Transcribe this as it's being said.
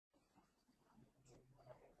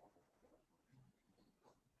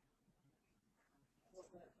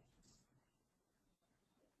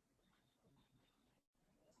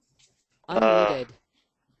Uh, unmuted.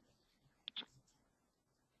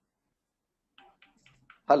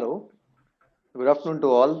 Hello, good afternoon to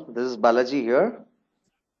all. This is Balaji here.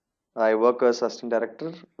 I work as Assistant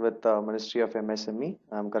Director with the Ministry of MSME.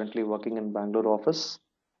 I'm currently working in Bangalore office,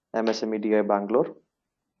 MSME DI Bangalore.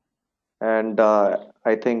 And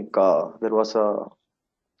I think there was a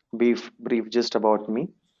brief gist about me.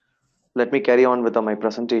 Let me carry on with my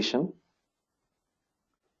presentation.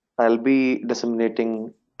 I'll be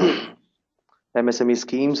disseminating MSME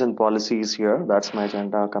schemes and policies here. That's my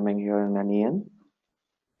agenda coming here in NEN.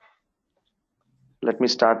 Let me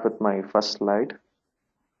start with my first slide.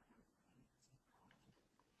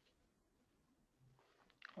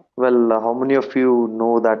 Well, how many of you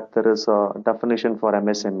know that there is a definition for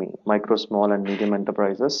MSME, micro, small, and medium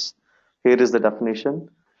enterprises? Here is the definition.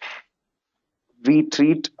 We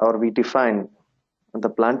treat or we define the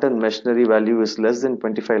plant and machinery value is less than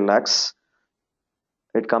 25 lakhs.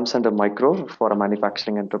 It comes under micro for a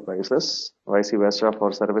manufacturing enterprises. Vice versa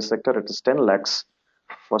for service sector, it is 10 lakhs.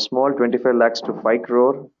 For small, 25 lakhs to 5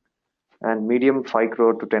 crore, and medium 5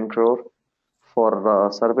 crore to 10 crore. For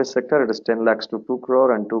service sector, it is 10 lakhs to 2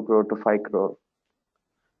 crore and 2 crore to 5 crore.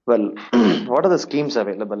 Well, what are the schemes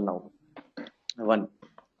available now? One,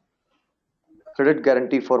 credit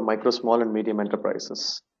guarantee for micro, small, and medium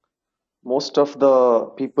enterprises. Most of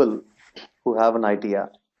the people who have an idea,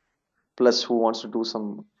 plus who wants to do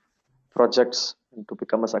some projects to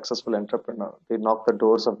become a successful entrepreneur, they knock the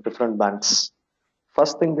doors of different banks.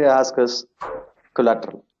 First thing they ask is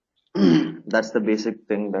collateral. That's the basic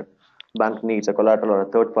thing that bank needs, a collateral or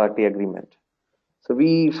a third party agreement. So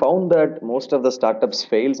we found that most of the startups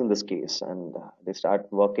fails in this case, and they start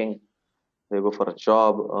working, they go for a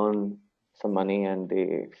job, earn some money, and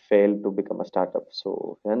they fail to become a startup.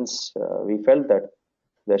 So hence, we felt that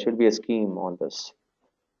there should be a scheme on this,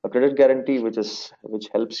 a credit guarantee, which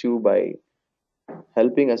helps you by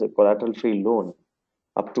helping as a collateral-free loan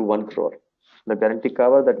up to 1 crore. The guarantee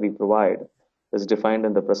cover that we provide is defined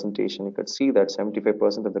in the presentation. You could see that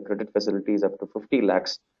 75% of the credit facility is up to 50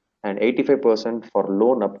 lakhs and 85% for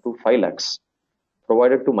loan up to 5 lakhs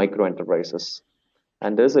provided to micro enterprises.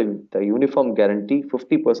 And there is the uniform guarantee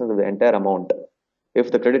 50% of the entire amount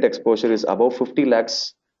if the credit exposure is above 50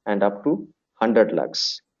 lakhs and up to 100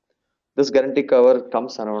 lakhs. This guarantee cover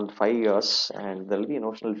comes around 5 years, and there will be a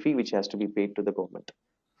notional fee which has to be paid to the government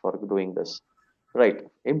for doing this. Right.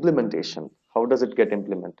 Implementation. How does it get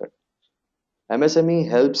implemented? MSME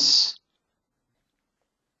helps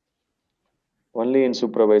only in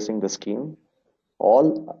supervising the scheme.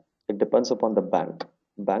 All it depends upon the bank.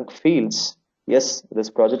 Bank feels yes, this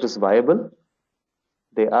project is viable,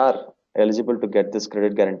 they are eligible to get this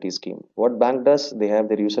credit guarantee scheme. What bank does? They have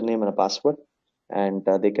their username and a password, and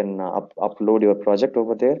they can upload your project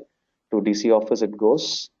over there to DC office. It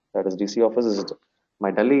goes. That is DC office is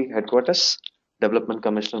my Delhi headquarters, Development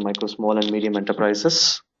Commissioner, Micro, Small, and Medium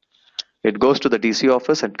Enterprises. It goes to the DC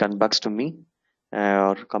office and comes back to me,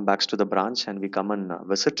 or come back to the branch, and we come and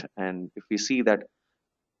visit. And if we see that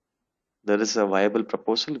there is a viable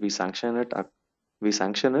proposal, we sanction it. We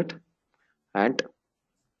sanction it, and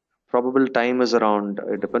probable time is around,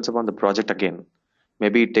 it depends upon the project again.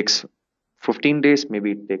 Maybe it takes 15 days,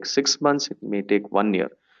 maybe it takes 6 months, it may take 1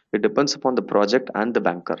 year. It depends upon the project and the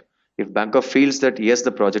banker. If banker feels that yes,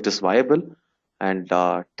 the project is viable, and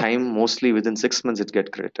time mostly within 6 months it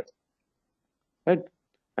get credited, right?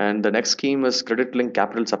 And the next scheme is credit linked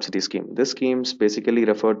capital subsidy scheme. This schemes basically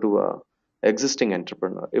refer to a existing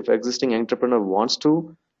entrepreneur. If existing entrepreneur wants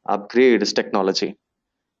to upgrade his technology,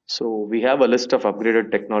 so we have a list of upgraded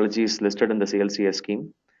technologies listed in the CLCS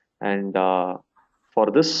scheme, and for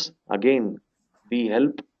this, again, we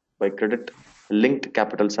help by credit linked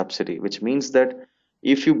capital subsidy, which means that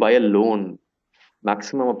if you buy a loan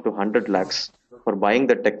maximum up to 100 lakhs for buying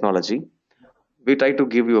the technology, we try to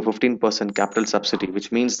give you a 15% capital subsidy,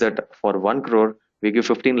 which means that for 1 crore, we give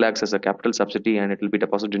 15 lakhs as a capital subsidy and it will be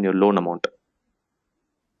deposited in your loan amount.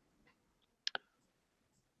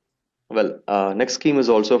 Well, next scheme is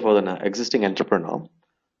also for the existing entrepreneur.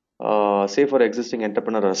 Say for existing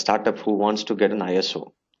entrepreneur or a startup who wants to get an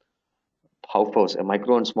ISO. How first a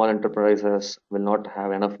micro and small enterprises will not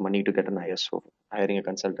have enough money to get an ISO, hiring a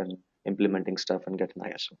consultant, implementing stuff, and get an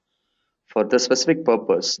ISO. For the specific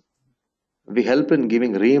purpose, we help in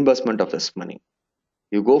giving reimbursement of this money.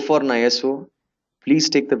 You go for an ISO, please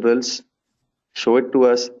take the bills, show it to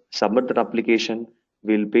us, submit the application.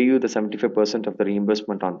 We'll pay you the 75% of the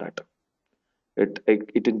reimbursement on that.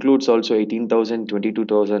 It includes also 18,000,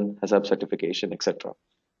 22,000 HACCP certification, etc.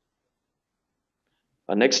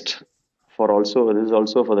 Next, this is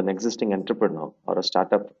also for an existing entrepreneur or a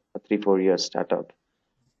startup, a 3-4 year startup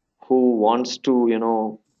who wants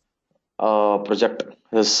to, project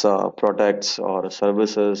his products or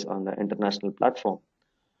services on the international platform.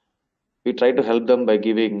 We try to help them by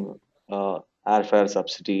giving airfare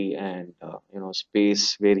subsidy and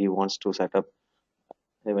space where he wants to set up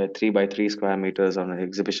a 3 by 3 square meters on an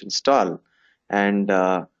exhibition stall. And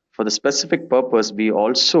for the specific purpose, we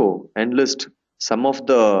also enlist some of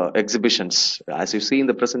the exhibitions. As you see in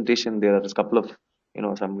the presentation, there are a couple of,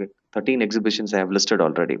 some 13 exhibitions I have listed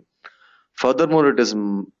already. Furthermore, it has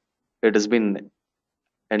been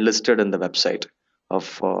enlisted in the website of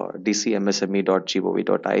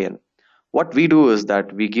dcmsme.gov.in. What we do is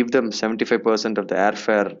that we give them 75% of the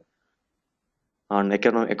airfare on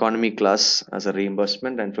economy class as a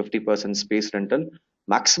reimbursement and 50% space rental,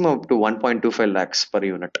 maximum up to 1.25 lakhs per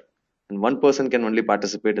unit. And one person can only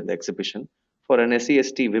participate in the exhibition. For an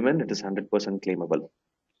SEST women, it is 100% claimable.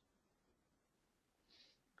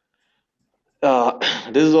 Uh,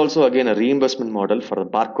 this is also again a reimbursement model for the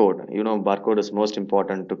barcode. Barcode is most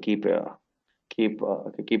important to keep it in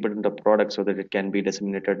the product so that it can be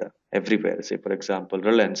disseminated everywhere. Say, for example,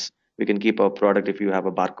 Reliance, we can keep our product if you have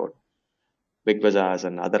a barcode. Big Bazaars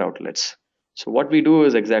and other outlets. So what we do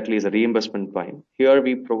is exactly is a reimbursement point. Here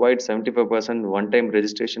we provide 75% one-time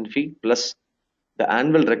registration fee plus the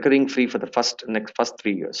annual recurring fee for the first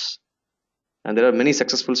 3 years. And there are many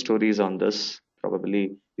successful stories on this.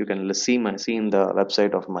 Probably you can see in the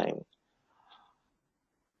website of mine.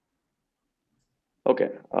 Okay,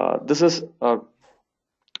 this is a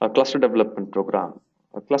cluster development program.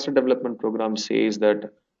 A cluster development program says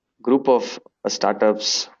that group of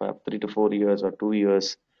startups, 3 to 4 years or 2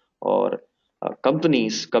 years, or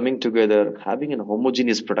companies coming together, having an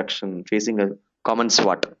homogeneous production, facing a common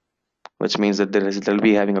SWOT, which means that they'll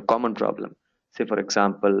be having a common problem. Say, for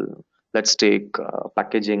example, let's take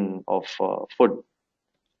packaging of food.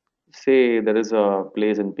 Say there is a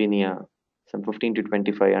place in Pinia, some 15 to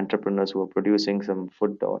 25 entrepreneurs who are producing some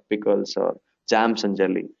food or pickles or jams and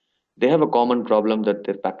jelly. They have a common problem that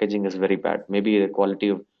their packaging is very bad. Maybe the quality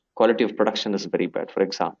of production is very bad, for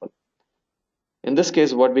example. In this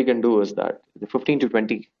case, what we can do is that the 15 to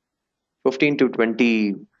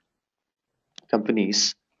 20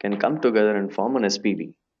 companies can come together and form an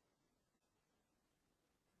SPV.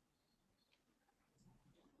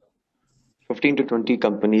 15 to 20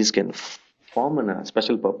 companies can form a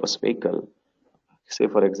special purpose vehicle. Say,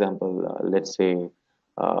 for example, let's say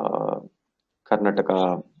uh,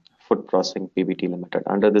 Karnataka Food Processing PVT Limited.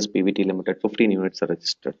 Under this PVT Limited, 15 units are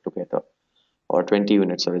registered together, or 20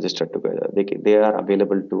 units are registered together. They are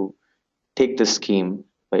available to take this scheme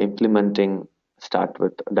by implementing. Start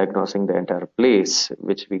with diagnosing the entire place,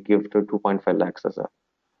 which we give to 2.5 lakhs as a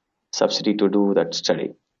subsidy to do that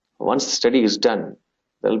study. Once the study is done,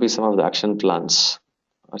 there will be some of the action plans.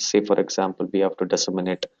 Say, for example, we have to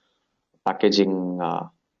disseminate packaging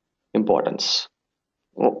importance.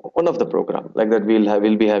 One of the program like that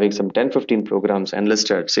we'll be having some 10-15 programs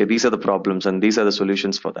enlisted. Say these are the problems and these are the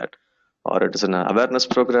solutions for that, or it is an awareness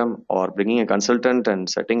program, or bringing a consultant and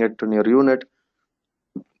setting it to your unit,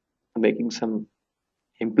 making some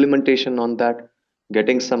implementation on that,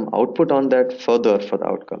 getting some output on that further for the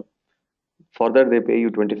outcome. For that, they pay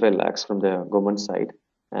you 25 lakhs from the government side,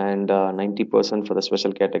 and 90% for the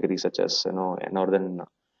special categories such as northern,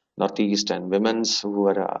 northeast, and women's who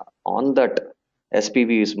are on that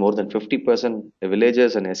SPV is more than 50%. The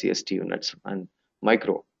villages and SEST units and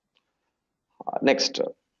micro. Next,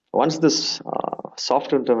 once this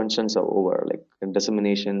soft interventions are over, like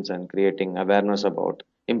disseminations and creating awareness about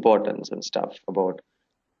importance and stuff about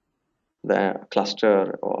the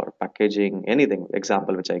cluster or packaging, anything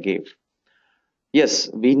example which I gave. Yes,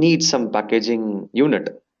 we need some packaging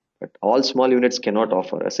unit, but all small units cannot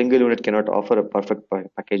offer. A single unit cannot offer a perfect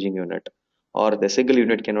packaging unit, or the single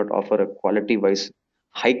unit cannot offer a quality-wise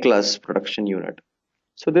high-class production unit.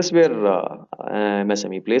 So this where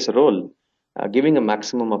MSME plays a role, giving a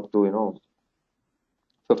maximum up to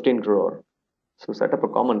 15 crore. So set up a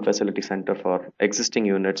common facility center for existing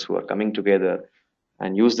units who are coming together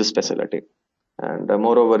and use this facility. And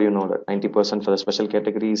moreover, that 90% for the special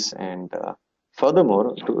categories, and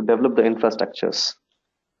furthermore, to develop the infrastructures,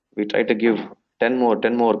 we try to give 10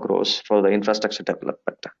 more crores for the infrastructure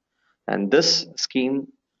development. And this scheme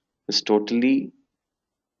is totally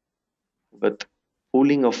with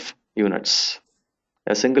pooling of units.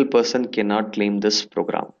 A single person cannot claim this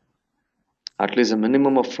program. At least a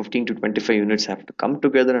minimum of 15 to 25 units have to come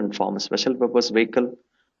together and form a special purpose vehicle.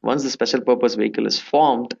 Once the special purpose vehicle is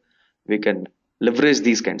formed, we can leverage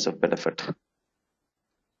these kinds of benefit.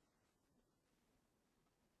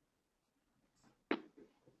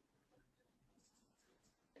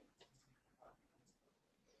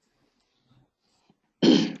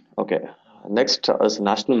 next is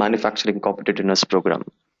National Manufacturing Competitiveness Program.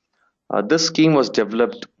 This scheme was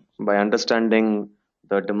developed by understanding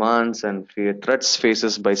the demands and threats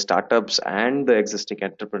faces by startups and the existing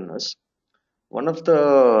entrepreneurs. One of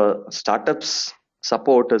the startups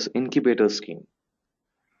support is Incubator Scheme.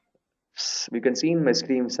 We can see in my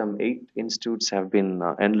screen some 8 institutes have been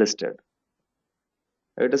enlisted.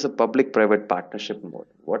 It is a public-private partnership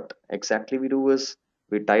mode. What exactly we do is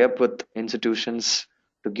we tie up with institutions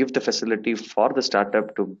to give the facility for the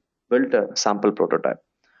startup to build a sample prototype.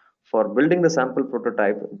 For building the sample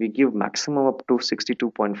prototype, we give maximum up to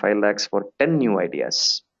 62.5 lakhs for 10 new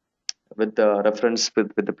ideas with the reference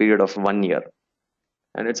with the period of 1 year.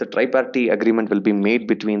 And it's a tripartite agreement will be made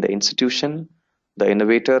between the institution, the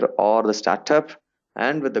innovator or the startup,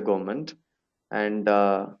 and with the government. And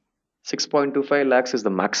 6.25 lakhs is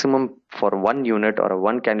the maximum for one unit or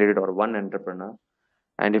one candidate or one entrepreneur.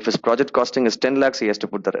 And if his project costing is 10 lakhs, he has to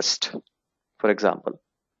put the rest, for example.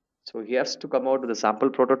 So he has to come out with a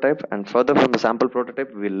sample prototype, and further from the sample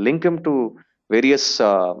prototype, we link him to various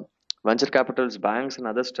venture capitals, banks, and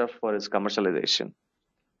other stuff for his commercialization.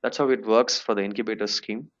 That's how it works for the incubator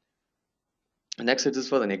scheme. Next, it is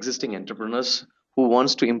for the existing entrepreneurs who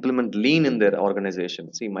wants to implement lean in their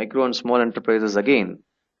organization. See, micro and small enterprises again,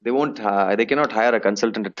 they cannot hire a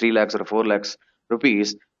consultant at 3 lakhs or 4 lakhs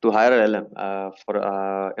rupees to hire a LM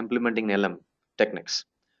for implementing LM techniques.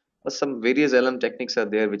 Some various LM techniques are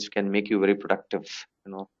there which can make you very productive.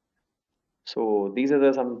 You know, so these are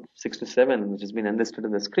the some 6 to 7 which has been enlisted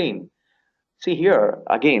in the screen. See here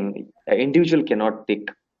again, an individual cannot take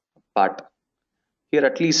part. Here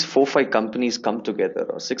at least 4 5 companies come together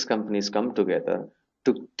or 6 companies come together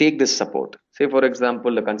to take this support. Say for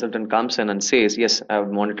example, the consultant comes in and says, yes, I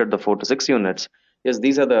have monitored the 4 to 6 units. Yes,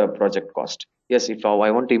 these are the project cost. Yes, if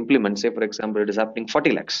I want to implement, say for example, it is happening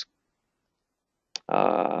 40 lakhs.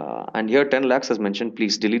 And here 10 lakhs as mentioned,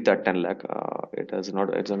 please delete that 10 lakh. It's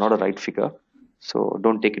not a right figure. So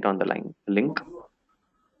don't take it on the link.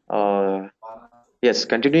 Uh, yes,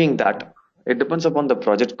 continuing that, it depends upon the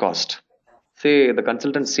project cost. Say the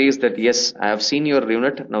consultant says that yes, I have seen your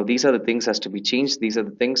unit. Now these are the things has to be changed. These are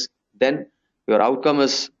the things. Then your outcome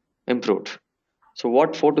is improved. So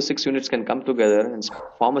what 4 to 6 units can come together and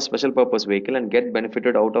form a special purpose vehicle and get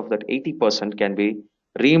benefited out of that 80% can be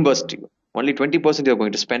reimbursed to you. Only 20% you're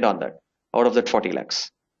going to spend on that out of that 40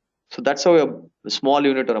 lakhs. So that's how a small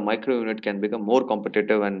unit or a micro unit can become more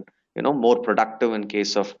competitive and more productive in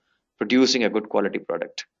case of producing a good quality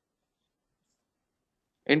product.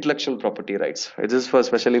 Intellectual property rights. It is for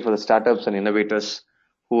especially for the startups and innovators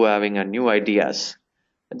who are having a new ideas.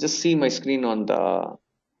 I just see my screen on the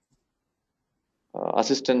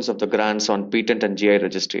assistance of the grants on patent and GI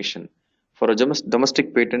registration. For a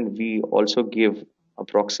domestic patent, we also give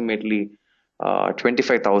approximately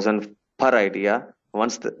 25,000 per idea.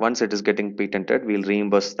 Once it is getting patented, we'll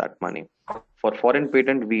reimburse that money. For foreign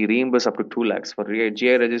patent, we reimburse up to 2 lakhs. For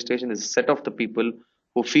GI registration, is a set of the people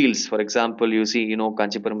who feels. For example, you see,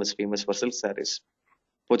 Kanchipuram is famous for silk sarees.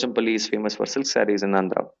 Pochampalli is famous for silk sarees in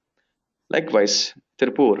Andhra. Likewise,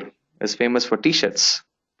 Tirupur is famous for t-shirts.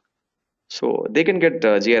 So they can get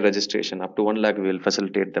GI registration up to 1 lakh. We will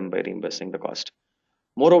facilitate them by reimbursing the cost.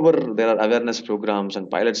 Moreover, there are awareness programs and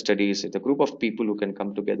pilot studies. It's a group of people who can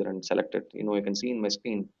come together and select it. You can see in my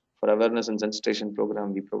screen for awareness and sensitization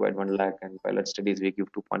program, we provide 1 lakh, and pilot studies we give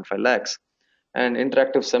 2.5 lakhs. And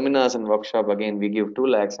interactive seminars and workshop again we give 2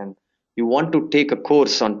 lakhs. And you want to take a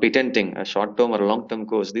course on patenting, a short-term or a long-term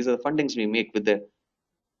course. These are the fundings we make with the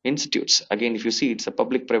institutes. Again, if you see, it's a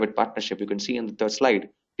public-private partnership. You can see in the third slide,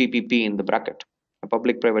 PPP in the bracket, a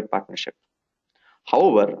public-private partnership.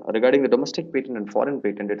 However, regarding the domestic patent and foreign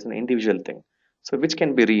patent, it's an individual thing. So which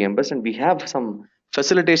can be reimbursed, and we have some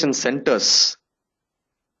facilitation centers.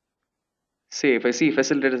 Say if I see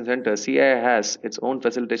facilitation center, CII has its own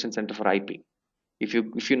facilitation center for IP.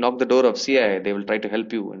 If you knock the door of CII, they will try to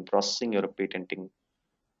help you in processing your patenting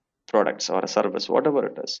products or a service, whatever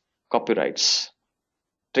it is, copyrights,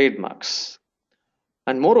 trademarks.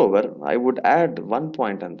 And moreover, I would add one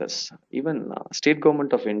point on this. Even state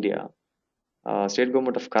government of India, state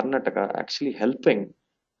government of Karnataka actually helping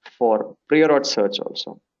for prior art search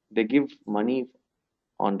also. They give money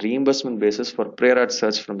on reimbursement basis for prior art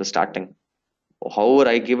search from the starting. However,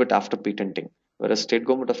 I give it after patenting. Whereas state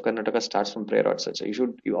government of Karnataka starts from prior art search.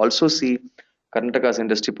 You also see Karnataka's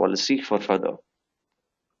industry policy for further.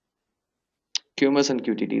 QMS and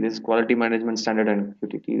QTT. This is quality management standard, and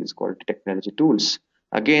QTT is quality technology tools.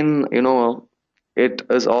 Again, it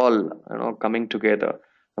is all coming together.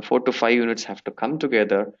 4 to 5 units have to come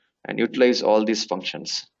together and utilize all these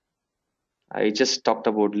functions. I just talked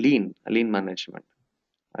about lean management.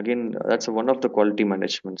 Again, that's one of the quality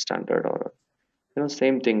management standard, or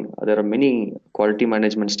same thing. There are many quality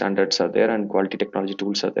management standards are there, and quality technology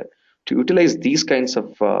tools are there. To utilize these kinds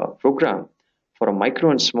of program for a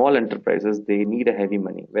micro and small enterprises, they need a heavy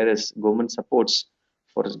money, whereas government supports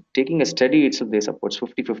for taking a study itself, they supports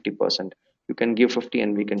 50-50%. You can give 50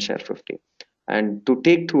 and we can share 50. And to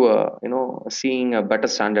take to a, seeing a better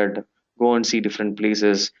standard, go and see different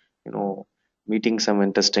places, you know meeting some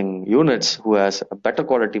interesting units who has a better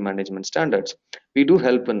quality management standards. We do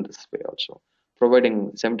help in this way also,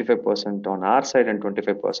 providing 75% on our side and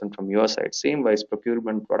 25% from your side. Same wise,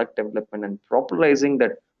 procurement, product development, and popularizing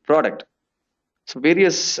that product. So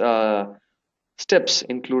various steps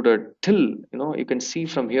included till, you can see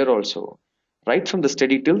from here also, right from the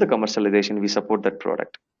study till the commercialization, we support that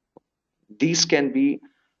product. These can be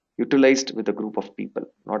utilized with a group of people,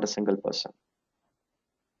 not a single person.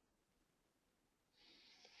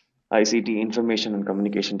 ICT, information and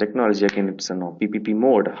communication technology, again, it's a PPP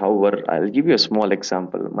mode. However, I'll give you a small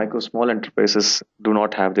example. Small enterprises do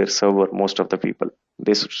not have their server, most of the people.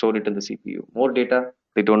 They store it in the CPU. More data,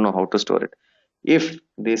 they don't know how to store it. If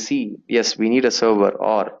they see, yes, we need a server,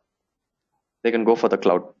 or they can go for the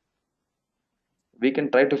cloud. We can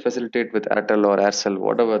try to facilitate with Airtel or Aircel,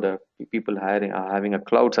 whatever the people hiring are having a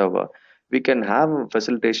cloud server. We can have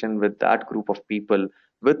facilitation with that group of people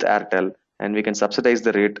with Airtel, and we can subsidize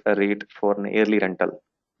the rate for an yearly rental.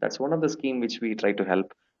 That's one of the scheme which we try to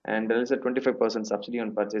help. And there is a 25% subsidy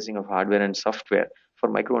on purchasing of hardware and software for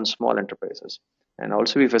micro and small enterprises. And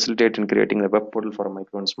also we facilitate in creating a web portal for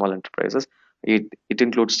micro and small enterprises. It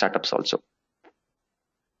includes startups also.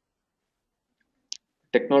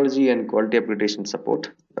 Technology and quality upgradation support,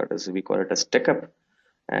 that is, we call it as tech up.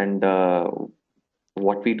 And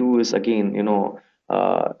what we do is, again,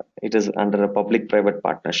 it is under a public private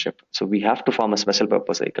partnership, so we have to form a special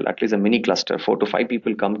purpose vehicle, at least a mini cluster, 4 to 5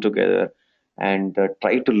 people come together and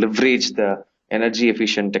try to leverage the energy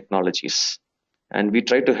efficient technologies. And we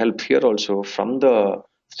try to help here also, from the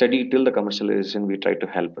study till the commercialization, we try to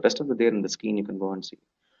help. The rest of the day in the scheme you can go and see.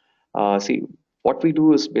 See, what we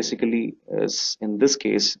do is basically, is in this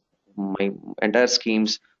case, my entire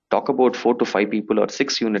schemes talk about 4 to 5 people or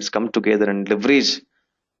 6 units come together and leverage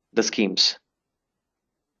the schemes.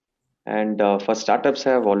 And for startups,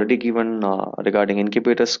 I have already given regarding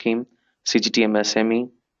Incubator Scheme, CGT MSME,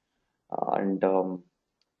 and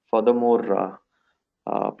furthermore,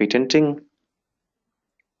 patenting.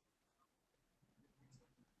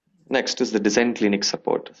 Next is the design clinic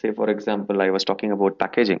support. Say, for example, I was talking about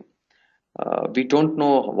packaging. We don't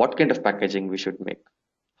know what kind of packaging we should make.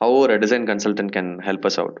 However, a design consultant can help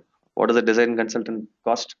us out. What does a design consultant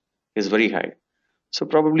cost? Is very high. So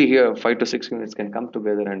probably here 5 to 6 units can come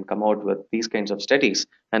together and come out with these kinds of studies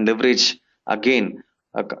and leverage again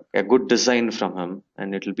a good design from him,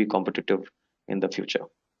 and it will be competitive in the future.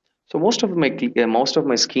 So most of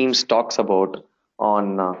my schemes talks about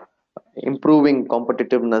on improving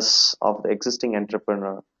competitiveness of the existing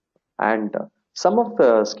entrepreneur, and some of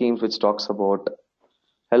the schemes which talks about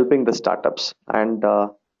helping the startups. And I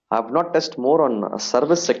have not touched more on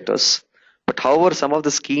service sectors, but however, some of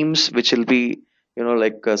the schemes which will be,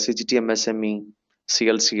 like CGT MSME,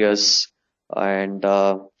 CLCS, and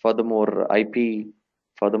furthermore IP,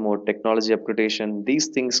 furthermore technology upgradation, these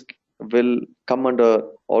things will come under,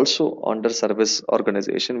 also under service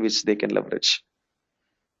organization, which they can leverage.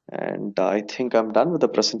 And I think I'm done with the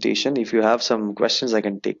presentation. If you have some questions, I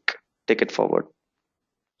can take it forward.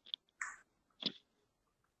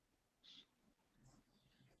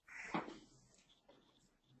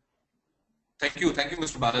 Thank you,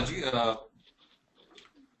 Mr. Balaji.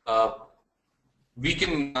 Uh, we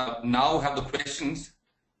can now have the questions,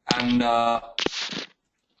 and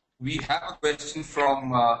we have a question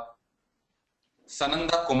from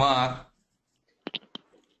Sananda Kumar,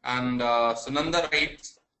 and Sananda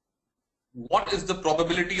writes, what is the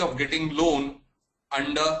probability of getting loan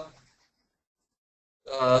under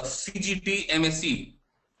CGT MSE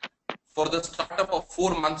for the startup of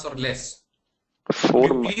 4 months or less? Could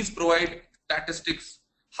you please provide statistics?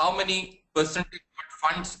 How many percentage got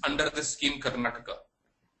funds under this scheme, Karnataka?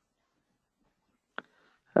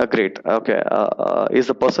 Great. Okay. Is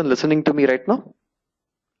the person listening to me right now?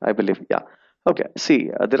 I believe. Yeah. Okay. See,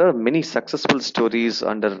 there are many successful stories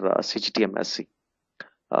under CGTMSC.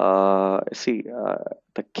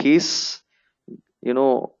 The case,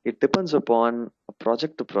 it depends upon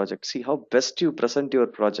project to project. See how best you present your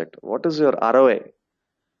project. What is your ROI?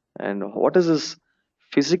 And what is this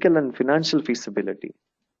physical and financial feasibility?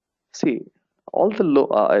 See, all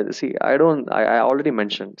the see, I already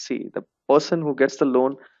mentioned. See, the person who gets the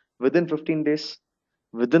loan within 15 days,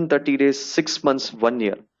 within 30 days, 6 months, 1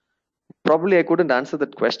 year. Probably I couldn't answer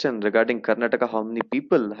that question regarding Karnataka, how many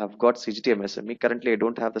people have got CGT MSME. Currently, I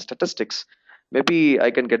don't have the statistics. Maybe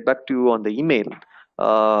I can get back to you on the email.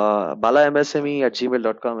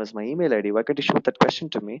 balamsme@gmail.com is my email ID. Why can't you shoot that question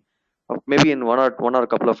to me? Maybe in one or a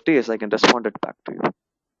couple of days, I can respond it back to you.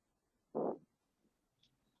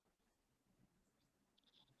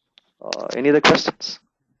 Any other questions?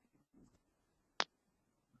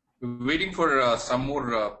 Waiting for some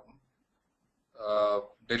more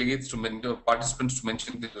delegates participants to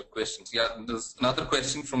mention their questions. Yeah, there's another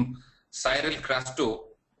question from Cyril Crasto.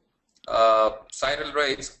 Cyril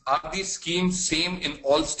writes, are these schemes same in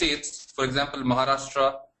all states? For example,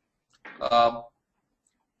 Maharashtra, uh,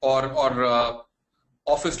 or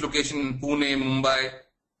office location in Pune, Mumbai?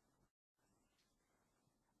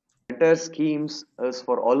 Entire schemes is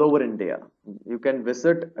for all over India. You can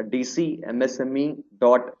visit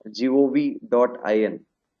dcmsme.gov.in.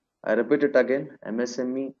 I repeat it again,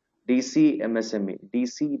 MSME, DC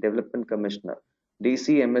Development Commissioner,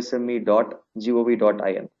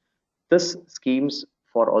 dcmsme.gov.in. This schemes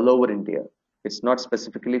for all over India. It's not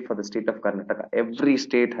specifically for the state of Karnataka. Every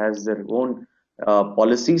state has their own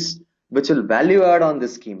policies which will value add on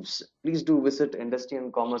these schemes. Please do visit industry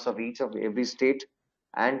and commerce of each of every state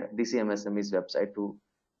and DCMSME's website to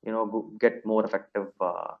get more effective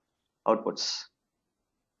outputs.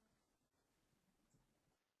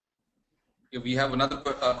 We have another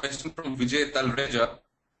question from Vijay Talreja.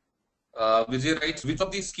 Vijay writes, which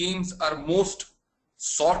of these schemes are most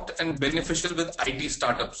sought and beneficial with IT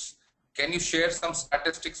startups? Can you share some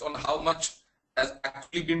statistics on how much has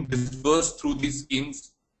actually been disbursed through these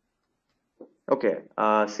schemes? Okay,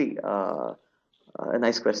 a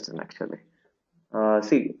nice question actually.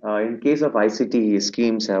 In case of ICT,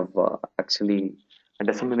 schemes have actually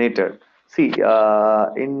disseminated.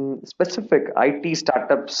 In specific IT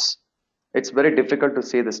startups, it's very difficult to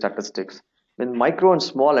say the statistics. In micro and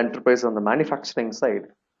small enterprise on the manufacturing side,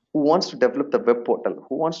 who wants to develop the web portal,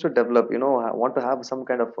 who wants to develop, want to have some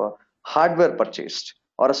kind of hardware purchased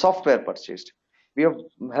or a software purchased. We have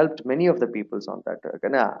helped many of the peoples on that.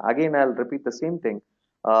 And again, I'll repeat the same thing.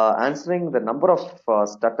 Answering the number of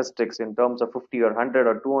statistics in terms of 50 or 100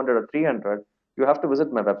 or 200 or 300, you have to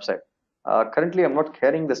visit my website. Currently, I'm not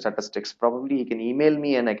carrying the statistics. Probably he can email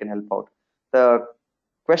me and I can help out. The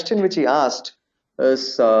question which he asked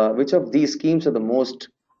is which of these schemes are the most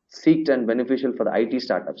seeked and beneficial for the IT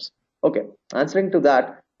startups? Okay, answering to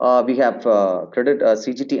that, we have credit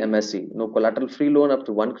CGT MSE, no collateral free loan up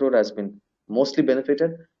to 1 crore has been mostly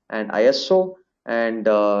benefited, and ISO and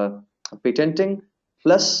patenting,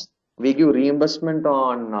 plus we give reimbursement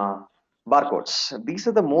on barcodes. These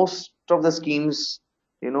are the most of the schemes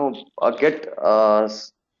get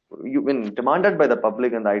you been demanded by the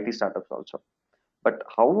public and the IT startups also. But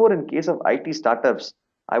however, in case of IT startups,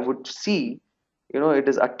 I would see, it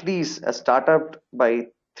is at least a startup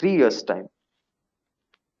by 3 years time.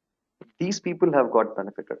 These people have got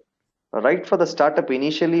benefited. Right, for the startup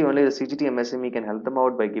initially, only the CGT MSME can help them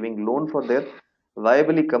out by giving loan for their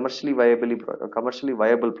commercially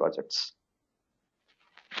viable projects.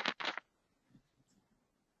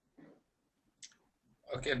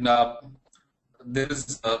 Okay, now there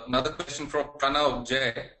is another question from Pranav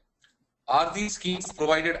Jay. Are these schemes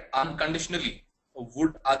provided unconditionally, or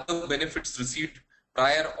would other benefits received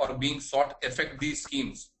prior or being sought affect these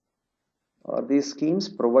schemes? Are these schemes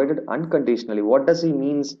provided unconditionally? What does he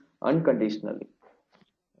means unconditionally?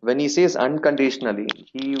 When he says unconditionally,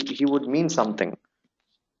 he would mean something.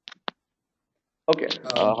 Okay.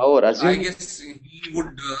 However, I assume guess he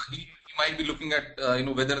might be looking at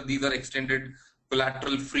whether these are extended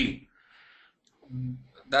collateral free.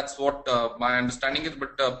 That's what my understanding is.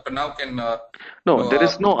 But Pranav can no, there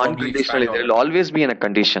is no probably unconditionally. expand on There it. will always be in a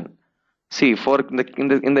condition. See, for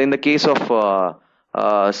in the case of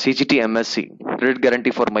CGT MSC, credit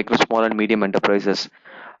guarantee for micro, small, and medium enterprises,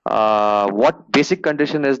 what basic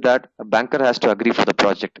condition is that a banker has to agree for the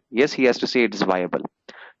project. Yes, he has to say it is viable.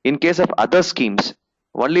 In case of other schemes,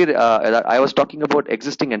 only I was talking about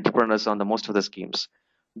existing entrepreneurs on the most of the schemes.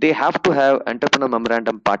 They have to have entrepreneur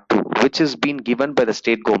memorandum part 2, which is being given by the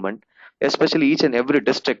state government, especially each and every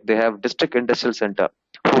district. They have district industrial center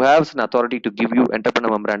who has an authority to give you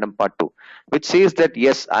entrepreneur memorandum part 2, which says that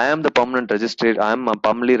yes, I am the I am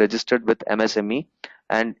permanently registered with MSME,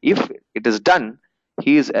 and if it is done,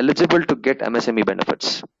 he is eligible to get MSME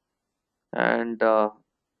benefits. And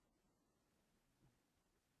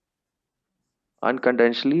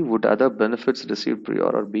unconditionally, would other benefits received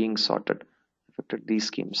prior or being sorted affected these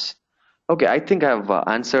schemes? Okay, I think I have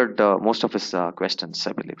answered most of his questions,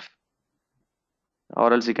 I believe.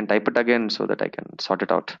 or else you can type it again so that I can sort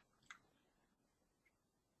it out.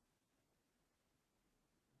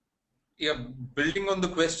 Yeah, building on the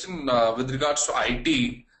question with regards to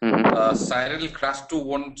IT, Mm-hmm. Cyril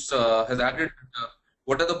Krasto has added,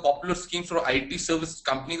 what are the popular schemes for IT service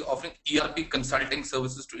companies offering ERP consulting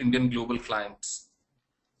services to Indian global clients?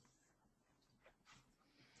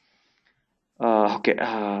 Okay,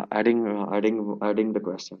 adding the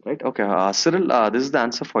question, right? Okay, Cyril, this is the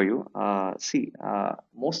answer for you. See,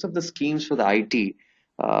 most of the schemes for the IT,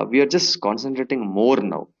 we are just concentrating more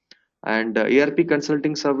now. And ERP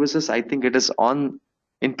consulting services, I think it is on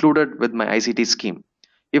included with my ICT scheme.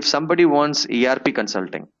 If somebody wants ERP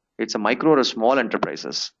consulting, it's a micro or small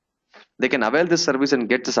enterprises. They can avail this service and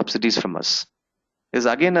get the subsidies from us. Is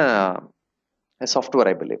again a software,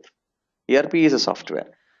 I believe. ERP is a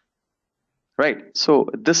software. Right. So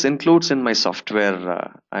this includes in my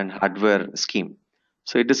software and hardware scheme.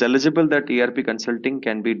 So it is eligible that ERP consulting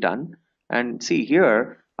can be done. And see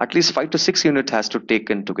here, at least 5 to 6 units has to take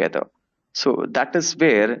in together. So that is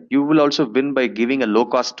where you will also win by giving a low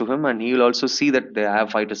cost to him, and he will also see that they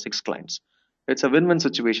have 5 to 6 clients. It's a win-win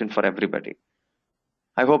situation for everybody.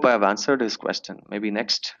 I hope I have answered his question. Maybe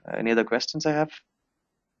next, any other questions I have?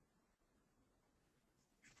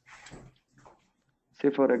 Say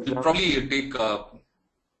for We'll example, probably take,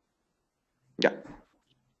 yeah.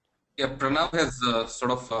 yeah, Pranav has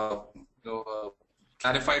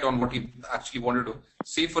clarified on what he actually wanted to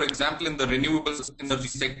say. For example, in the renewables energy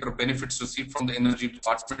sector, benefits received from the energy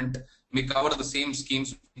department may cover the same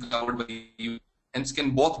schemes covered by you. Hence, can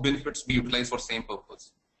both benefits be utilized for same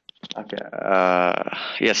purpose? Okay.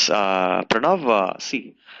 Yes, Pranav,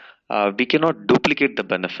 see, we cannot duplicate the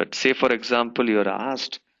benefit. Say, for example, you're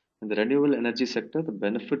asked in the renewable energy sector, the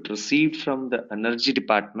benefit received from the energy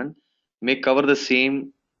department may cover the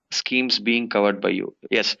same schemes being covered by you.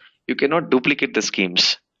 Yes, you cannot duplicate the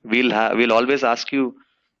schemes. We'll always ask you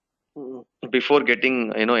before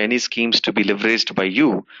getting any schemes to be leveraged by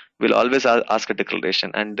you. We'll always ask a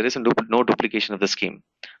declaration, and there is no duplication of the scheme.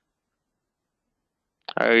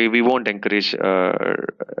 We won't encourage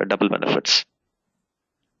double benefits.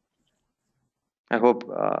 I hope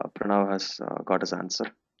Pranav has got his answer.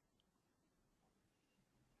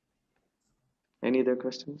 Any other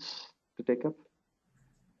questions to take up?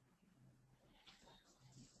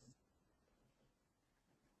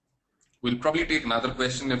 We'll probably take another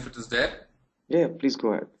question if it is there. Yeah, please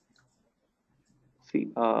go ahead. See,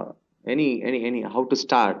 any how to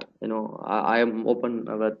start? I am open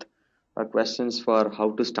with questions for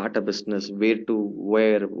how to start a business,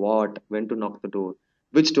 where, what, when to knock the door,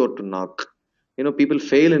 which door to knock. People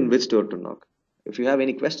fail in which door to knock. If you have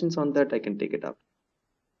any questions on that, I can take it up.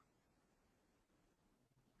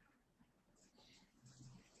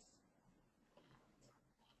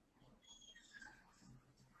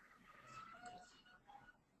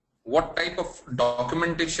 What type of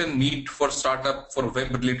documentation need for startup for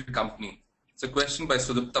web-related company? It's a question by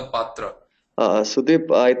Sudipta Patra. Sudeep,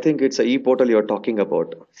 I think it's a e-portal you're talking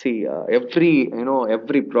about. See,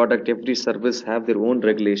 every product, every service have their own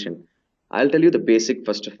regulation. I'll tell you the basic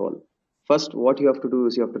first of all. First, what you have to do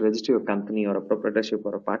is you have to register your company or a proprietorship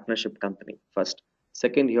or a partnership company first.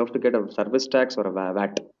 Second, you have to get a service tax or a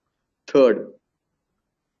VAT. Third,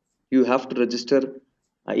 you have to register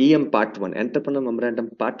EM Part 1, Entrepreneur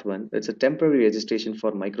Memorandum Part 1. It's a temporary registration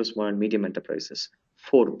for micro, small, and medium enterprises.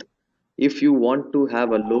 Fourth, if you want to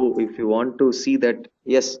have a loan, if you want to see that,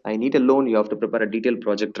 yes, I need a loan, you have to prepare a detailed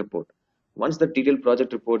project report. Once the detailed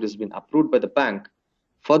project report has been approved by the bank,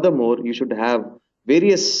 furthermore, you should have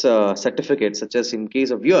various certificates, such as in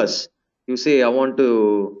case of yours, you say, I want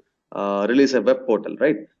to release a web portal,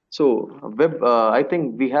 right? So, I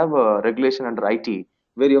think we have a regulation under IT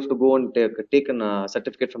where you have to go and take a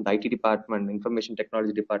certificate from the IT department, information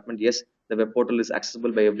technology department. Yes, the web portal is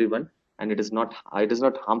accessible by everyone, and it is not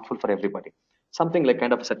harmful for everybody. Something like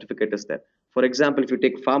kind of a certificate is there. For example, if you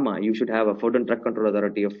take pharma, you should have a Food and Drug Control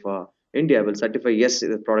Authority of India will certify yes,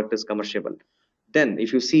 the product is commercial. Then,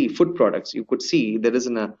 if you see food products, you could see there is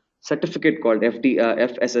a certificate called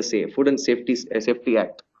FSSA, Food and Safety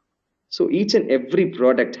Act. So each and every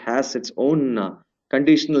product has its own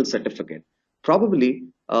conditional certificate. Probably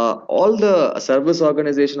all the service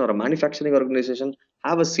organization or a manufacturing organization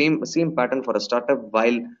have a same pattern for a startup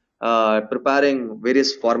while preparing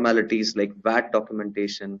various formalities like VAT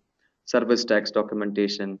documentation, service tax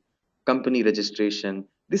documentation, company registration.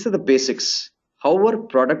 These are the basics. However,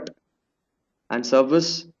 product and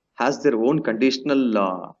service has their own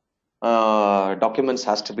conditional documents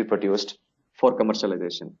has to be produced for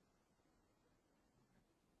commercialization.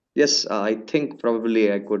 Yes, I think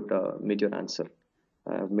probably I could meet your answer.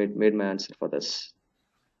 I have made my answer for this.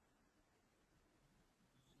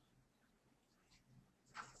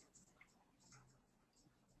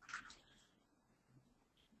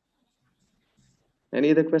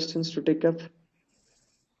 Any other questions to take up?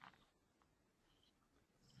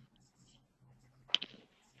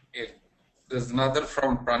 Yeah. There's another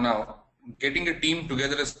from Pranav. Getting a team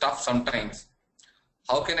together is tough sometimes.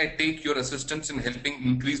 How can I take your assistance in helping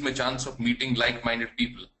increase my chance of meeting like-minded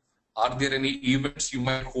people? Are there any events you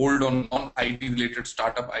might hold on non-IT related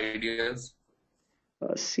startup ideas?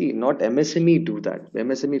 See, not MSME do that.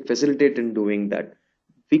 MSME facilitate in doing that.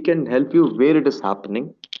 We can help you where it is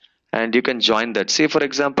happening, and you can join that. Say, for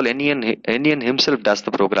example, NEN himself does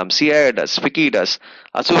the program. CII does. FICCI does.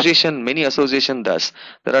 Association, many association does.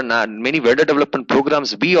 There are many vendor development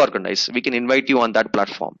programs we organize. We can invite you on that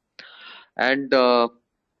platform. And to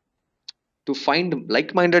find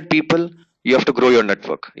like-minded people, you have to grow your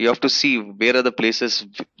network. You have to see where are the places,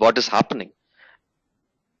 what is happening.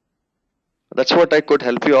 That's what I could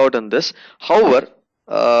help you out on this. However,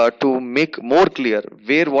 to make more clear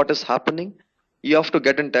where what is happening, you have to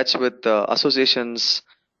get in touch with associations,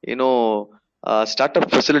 startup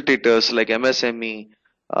facilitators like MSME,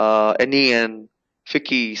 NEN,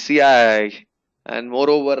 FICCI, CII, and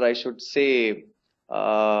moreover, I should say,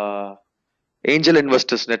 angel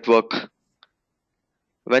investors network,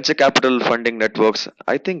 venture capital funding networks.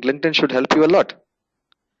 I think LinkedIn should help you a lot.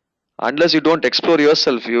 Unless you don't explore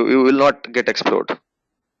yourself, you will not get explored.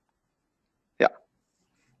 Yeah.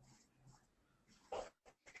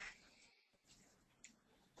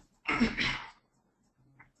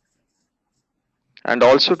 And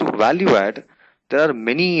also to value add, there are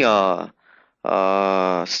many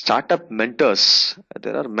startup mentors.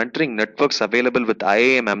 There are mentoring networks available with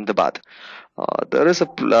IIM Ahmedabad. There is a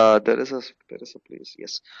place,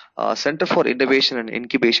 yes, Center for Innovation and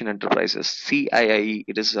Incubation Enterprises, CIIE.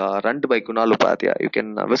 It is run by Kunal Upadhyay. You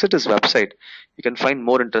can visit his website. You can find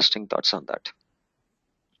more interesting thoughts on that.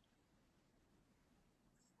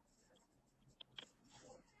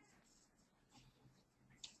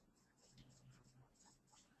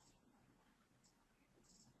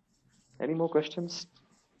 Any more questions?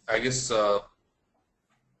 I guess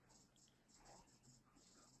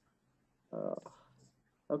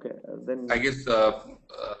Okay, then. I guess yeah,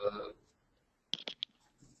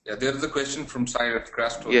 there is a question from Syed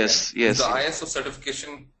Crasto. Yes, Is the yes. ISO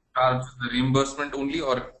certification charge the reimbursement only,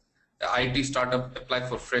 or the IT startup apply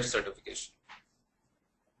for fresh certification?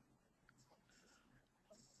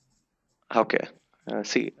 Okay.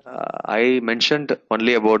 See, I mentioned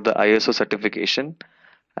only about the ISO certification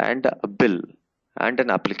and a bill and an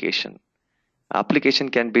application. Application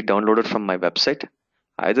can be downloaded from my website.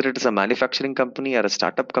 Either it is a manufacturing company or a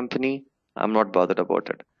startup company, I'm not bothered about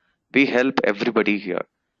it. We help everybody here.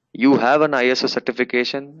 You have an ISO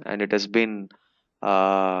certification and it has been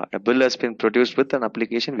a bill has been produced with an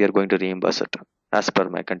application. We are going to reimburse it as per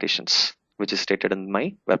my conditions, which is stated in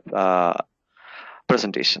my web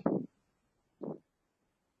presentation.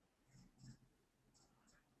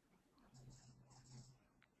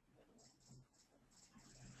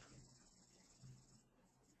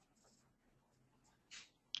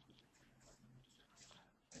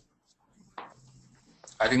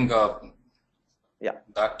 I think Yeah.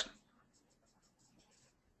 that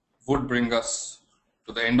would bring us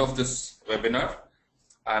to the end of this webinar,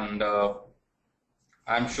 and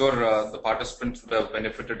I'm sure the participants would have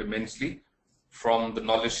benefited immensely from the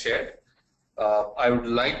knowledge shared. I would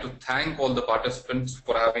like to thank all the participants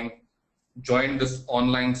for having joined this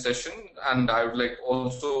online session, and I would like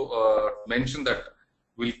also mention that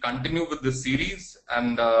we'll continue with this series,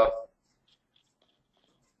 and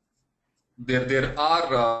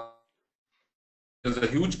there's a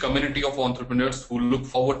huge community of entrepreneurs who look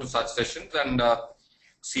forward to such sessions, and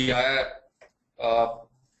CI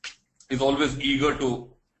is always eager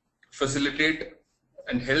to facilitate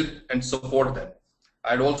and help and support them.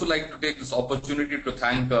 I'd also like to take this opportunity to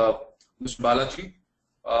thank Mr. Balajee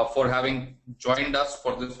for having joined us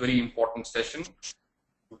for this very important session.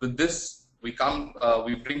 With this, we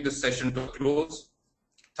bring this session to a close.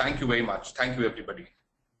 Thank you very much. Thank you, everybody.